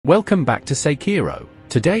Welcome back to Sekiro.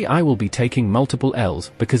 Today I will be taking multiple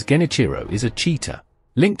L's because Genichiro is a cheater.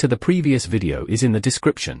 Link to the previous video is in the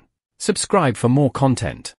description. Subscribe for more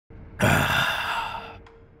content.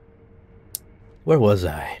 Where was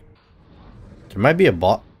I? There might be a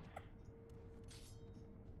bot.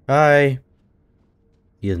 Hi.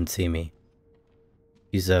 He doesn't see me.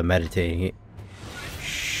 He's meditating.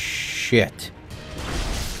 Shit.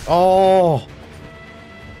 Oh!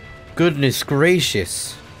 Goodness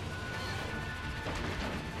gracious.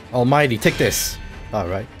 Almighty, take this.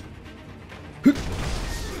 Alright. I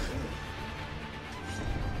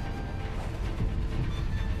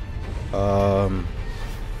don't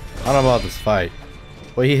know about this fight.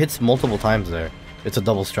 Well, he hits multiple times there. It's a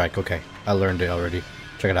double strike. Okay, I learned it already.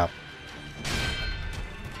 Check it out.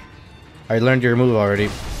 I learned your move already.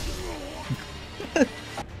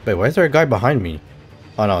 Wait, why is there a guy behind me?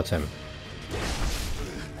 Oh no, it's him.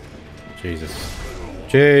 Jesus.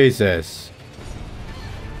 Jesus.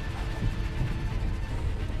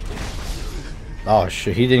 Oh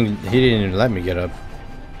shit, he didn't even let me get up.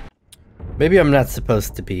 Maybe I'm not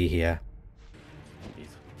supposed to be here.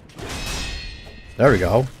 There we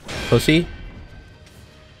go. Pussy.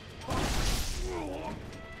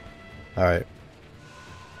 Alright.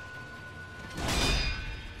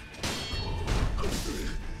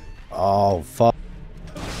 Oh fuck.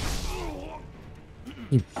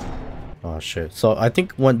 Oh shit. So I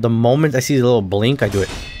think when the moment I see the little blink, I do it.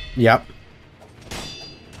 Yep.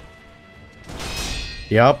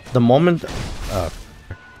 Yep. The moment.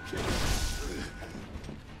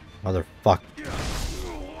 Motherfucker.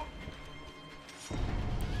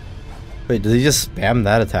 Wait, did he just spam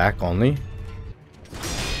that attack only?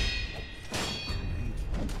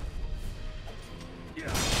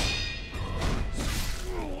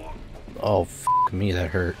 Oh, fuck me, that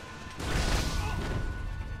hurt.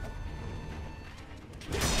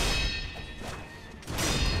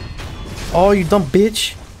 Oh, you dumb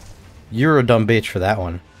bitch! You're a dumb bitch for that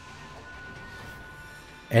one.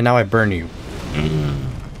 And now I burn you.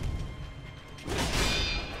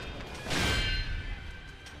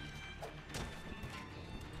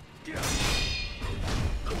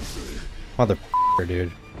 Motherfucker,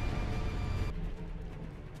 dude.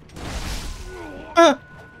 Ah!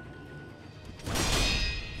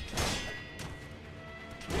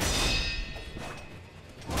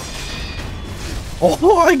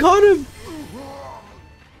 Oh, I got him!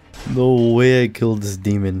 No way I killed this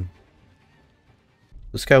demon.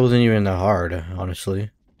 This guy wasn't even that hard,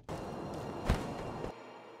 honestly.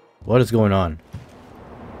 What is going on?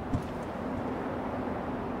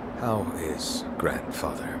 How is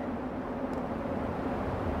grandfather?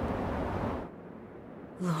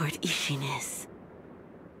 Lord Ishinis.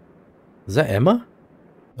 Is that Emma?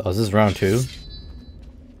 Oh, is this round 2?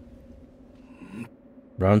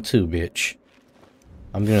 Round 2, bitch.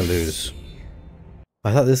 I'm gonna lose.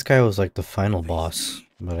 I thought this guy was like the final boss,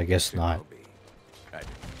 but I guess not.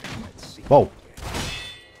 Whoa!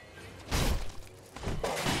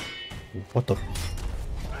 What the?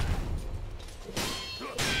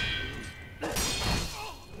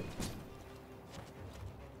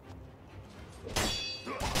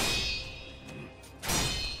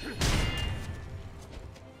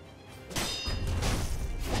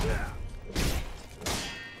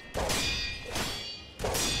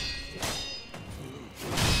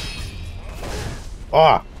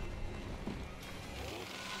 Ah!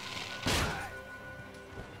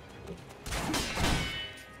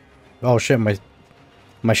 Oh shit, my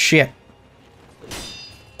shit.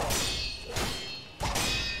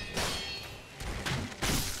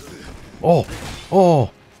 Oh, oh.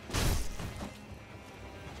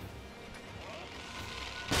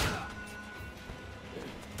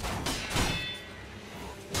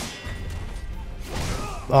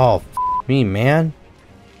 Oh, f me, man.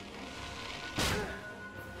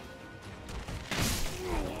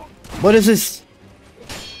 What is this?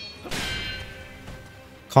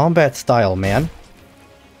 Combat style, man.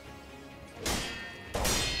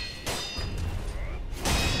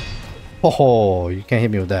 Oh, you can't hit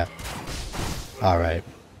me with that. Alright,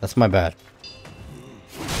 that's my bad.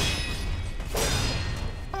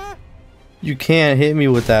 You can't hit me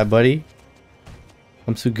with that, buddy.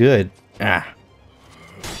 I'm too good. Ah.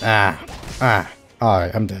 Ah. Ah.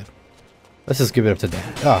 Alright, I'm dead. Let's just give it up to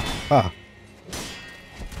Dad. Ah. Ah.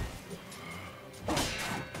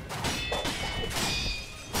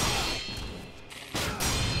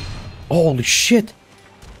 Holy shit!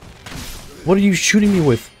 What are you shooting me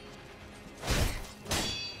with?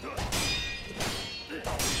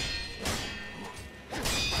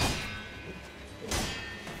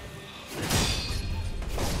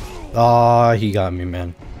 Ah, he got me,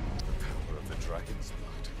 man.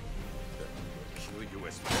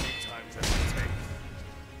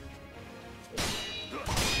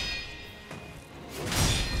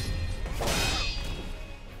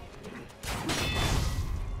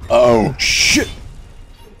 Oh, shit!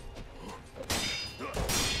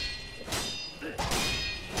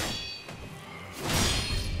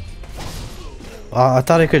 I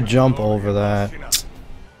thought I could jump over that.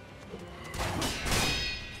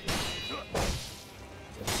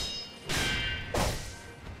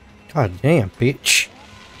 God damn, bitch.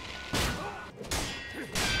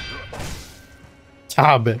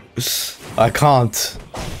 Stop it. I can't.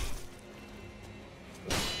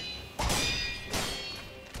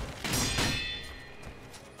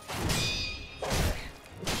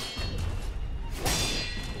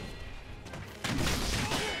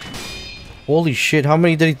 Holy shit, how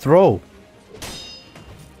many did he throw?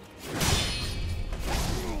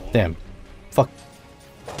 Damn. Fuck.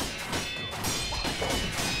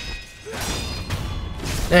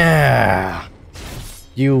 Ah.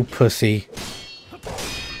 You pussy.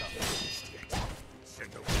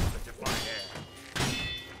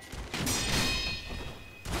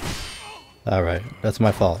 Alright, that's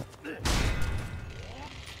my fault.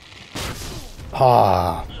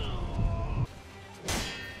 Ah.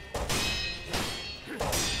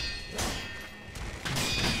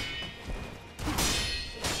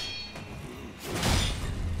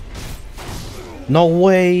 No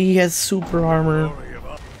way, he has super armor.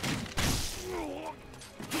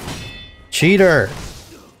 Cheater.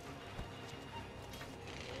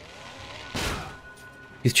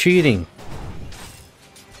 He's cheating.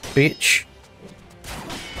 Bitch.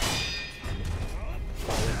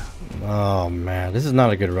 Oh man, this is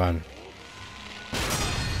not a good run.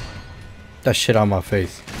 That shit on my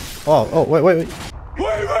face. Oh, wait.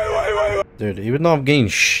 Dude, even though I'm getting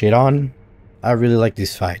shit on, I really like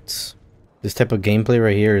these fights. This type of gameplay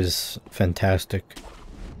right here is fantastic.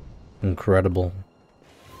 Incredible.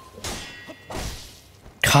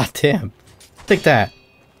 God damn. Take that.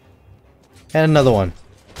 And another one.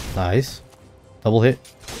 Nice. Double hit.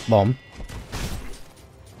 Bomb.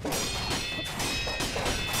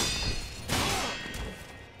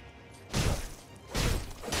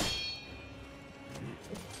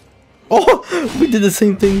 Oh! We did the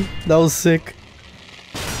same thing. That was sick.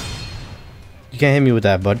 You can't hit me with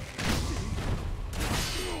that, bud.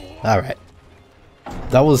 Alright.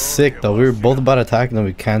 That was sick though. We were both about to attack and then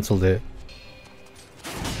we cancelled it.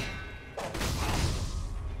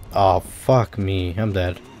 Oh, fuck me. I'm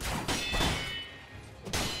dead.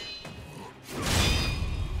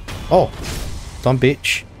 Oh! Dumb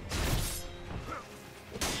bitch.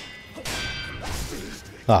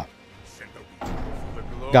 Ah.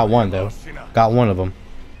 Got one though. Got one of them.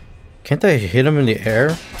 Can't I hit him in the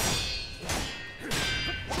air?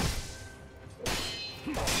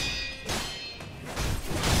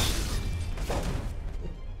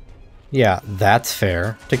 Yeah, that's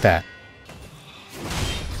fair. Take that.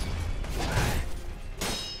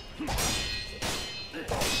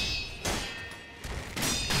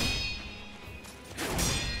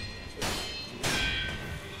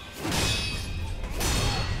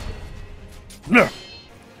 You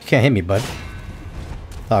can't hit me, bud.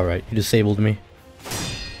 Alright, you disabled me.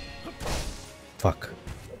 Fuck.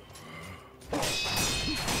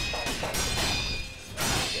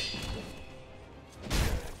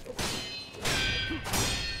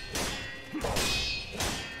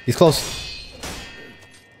 He's close.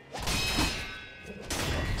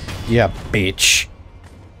 Yeah, bitch.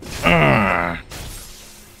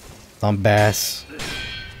 Dumbass.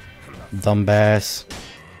 Dumbass.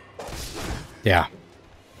 Yeah.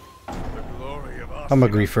 I'm a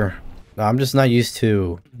griefer. I'm just not used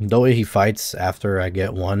to the way he fights after I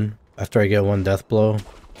get one. After I get one death blow.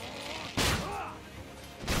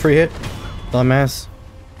 Free hit. Dumbass.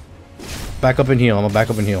 Back up and heal. I'm gonna back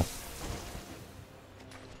up and heal.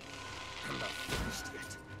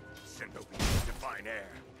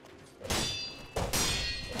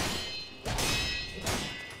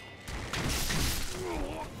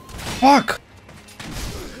 Fuck!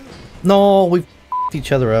 No, we f***ed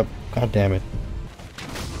each other up. God damn it.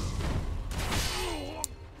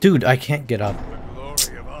 Dude, I can't get up.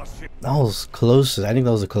 That was closest. I think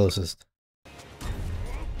that was the closest.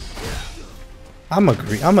 I'm a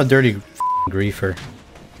dirty griefer.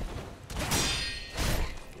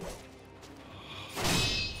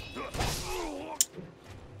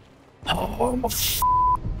 Oh, I'm a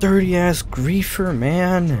dirty ass griefer,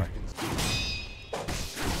 man.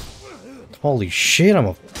 Holy shit,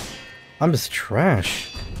 I'm just trash.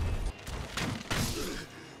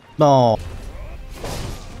 No.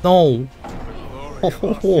 No.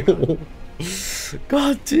 Oh.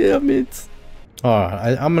 God damn it.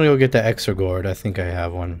 Alright, I'm gonna go get the Exorgord. I think I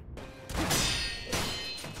have one.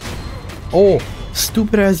 Oh,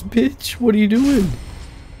 stupid ass bitch. What are you doing?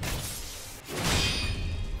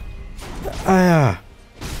 Ah.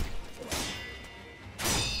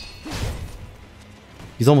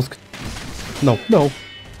 He's almost... No, no.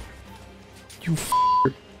 You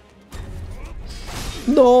f***er.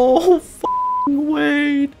 No, f***ing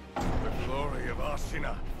wait. The glory of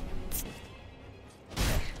Ashina.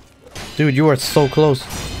 Dude, you are so close.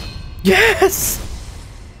 Yes!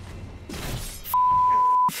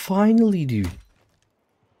 Finally, dude.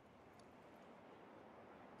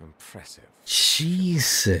 Impressive.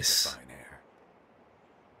 Jesus. Fine air.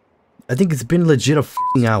 I think it's been legit a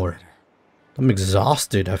f***ing hour. I'm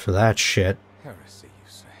exhausted after that shit. Heresy, you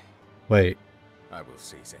say? Wait, I will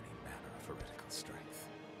seize any manner of heretical strength.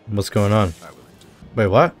 what's going on? I will endure. Wait,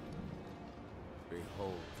 what?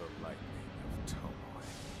 Behold the lightning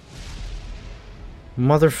of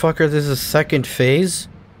Tomoe. Motherfucker, this is a second phase?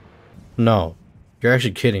 No. You're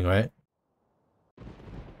actually kidding, right?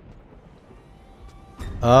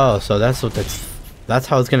 Oh, so that's what that's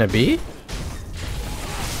how it's gonna be?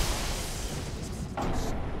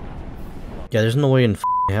 Yeah, there's no way in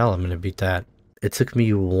hell I'm gonna beat that. It took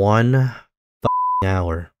me 1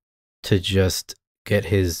 hour to just get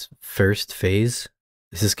his first phase.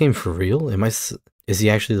 Is this game for real? Is he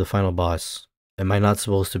actually the final boss? Am I not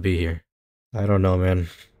supposed to be here? I don't know, man.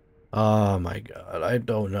 Oh my god, I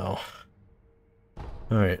don't know.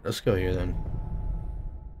 Alright, let's go here then.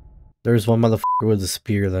 There's one motherfucker with a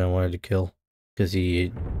spear that I wanted to kill. Because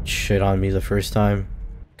he shit on me the first time.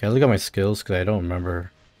 Can I look at my skills? Because I don't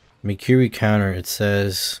remember. Mikiri counter, it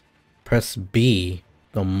says press B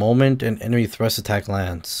the moment an enemy thrust attack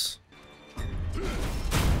lands.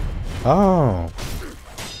 Oh.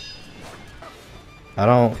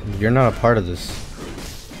 You're not a part of this.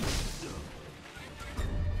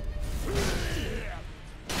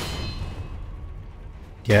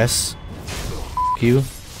 Yes. F you.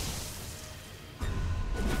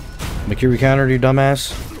 Mikiri counter, you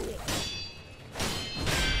dumbass.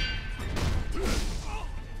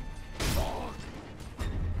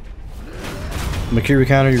 Mikiri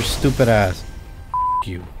counter, your stupid ass. F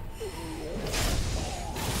you.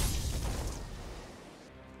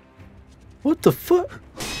 What the fuck?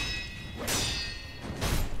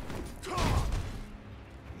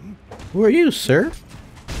 Who are you, sir?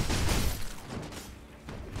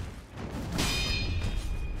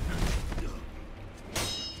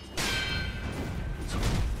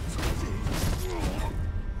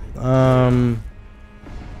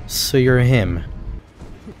 So you're him.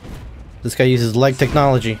 This guy uses leg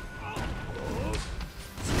technology.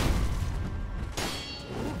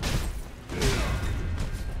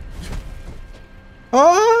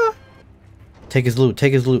 Ah! Take his loot,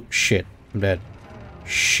 take his loot. Shit, I'm dead.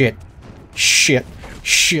 Shit. Shit.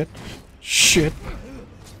 Shit. Shit.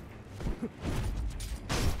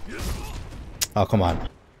 Oh, come on.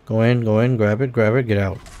 Go in, grab it, get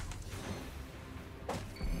out.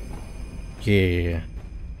 Yeah.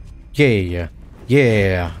 Yeah.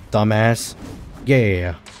 Yeah, dumbass.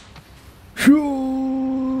 Yeah. You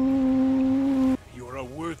are a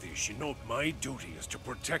worthy Shinobi. My duty is to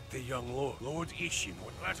protect the young lord. Lord Ishin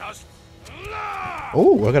would let us.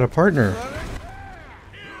 Oh, I got a partner.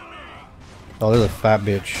 Oh, there's a fat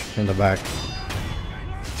bitch in the back.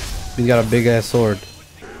 He's got a big ass sword.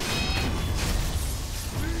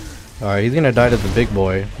 Alright, he's gonna die to the big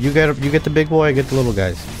boy. You get the big boy, I get the little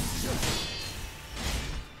guys.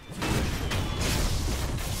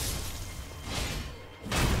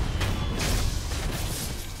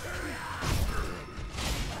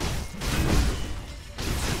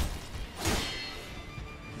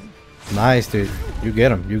 Nice, dude. You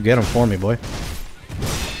get him for me, boy.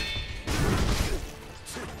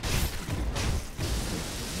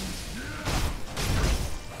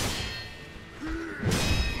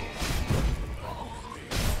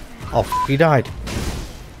 Oh, he died.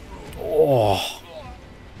 Oh,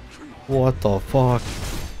 what the fuck?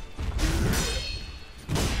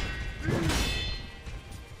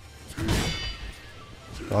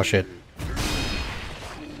 Oh shit.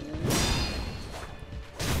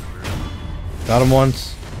 Got him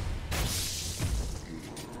once.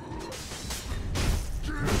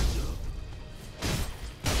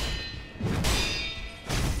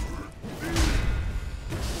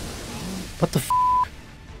 What the f***? What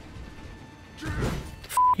the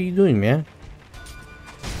f*** are you doing, man?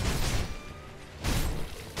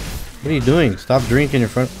 What are you doing? Stop drinking in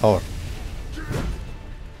front. Oh.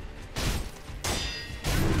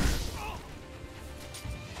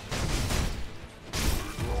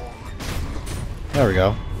 There we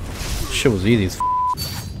go. Shit was easy as f***.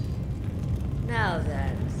 Now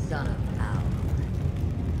then, son of power,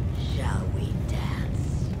 shall we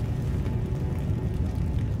dance?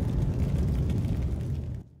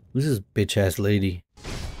 Who's this bitch ass lady?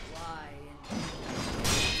 Why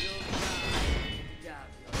indeed? You'll die and doubt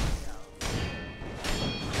yourself.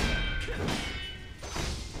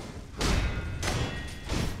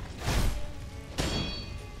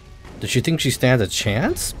 Does she think she stands a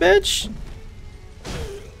chance, bitch?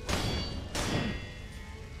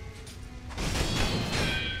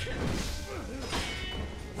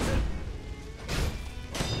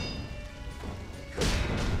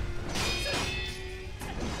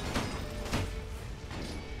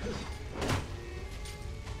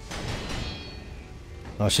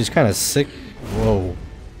 Oh, she's kind of sick. Whoa.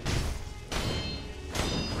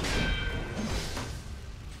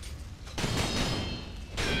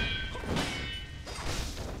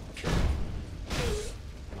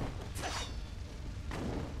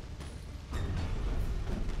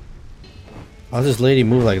 How's this lady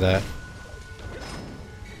move like that?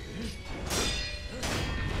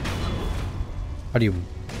 How do you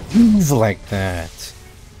move like that?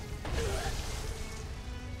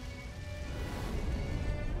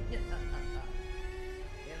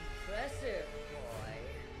 Impressive,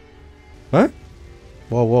 boy. Huh?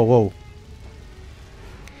 Whoa, whoa, whoa.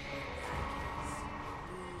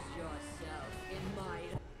 Lose yourself in my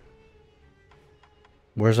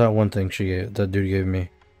Where's that one thing she gave, that dude gave me?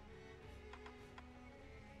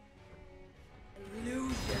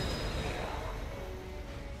 illusion.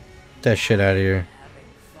 Get that shit out of here.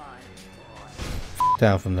 Having fun, boy.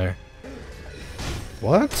 Down from there.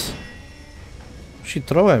 What? She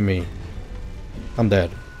throw at me. I'm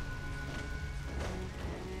dead.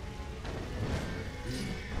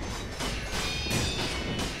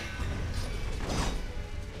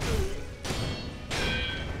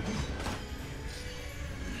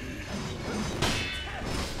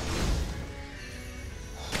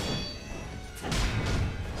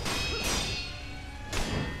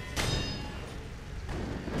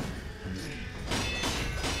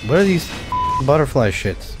 What are these butterfly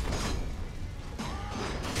shits?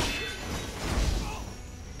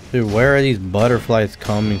 Dude, where are these butterflies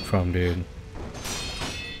coming from, dude?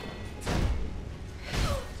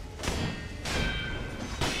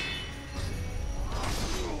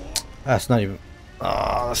 That's not even...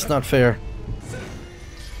 Oh, that's not fair.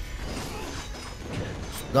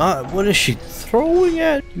 Not... What is she throwing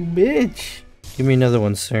at you, bitch? Give me another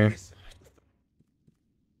one, sir.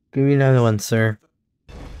 Give me another one, sir.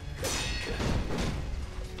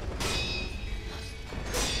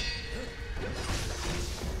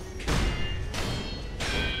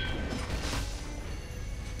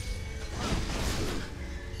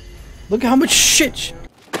 Look at how much shit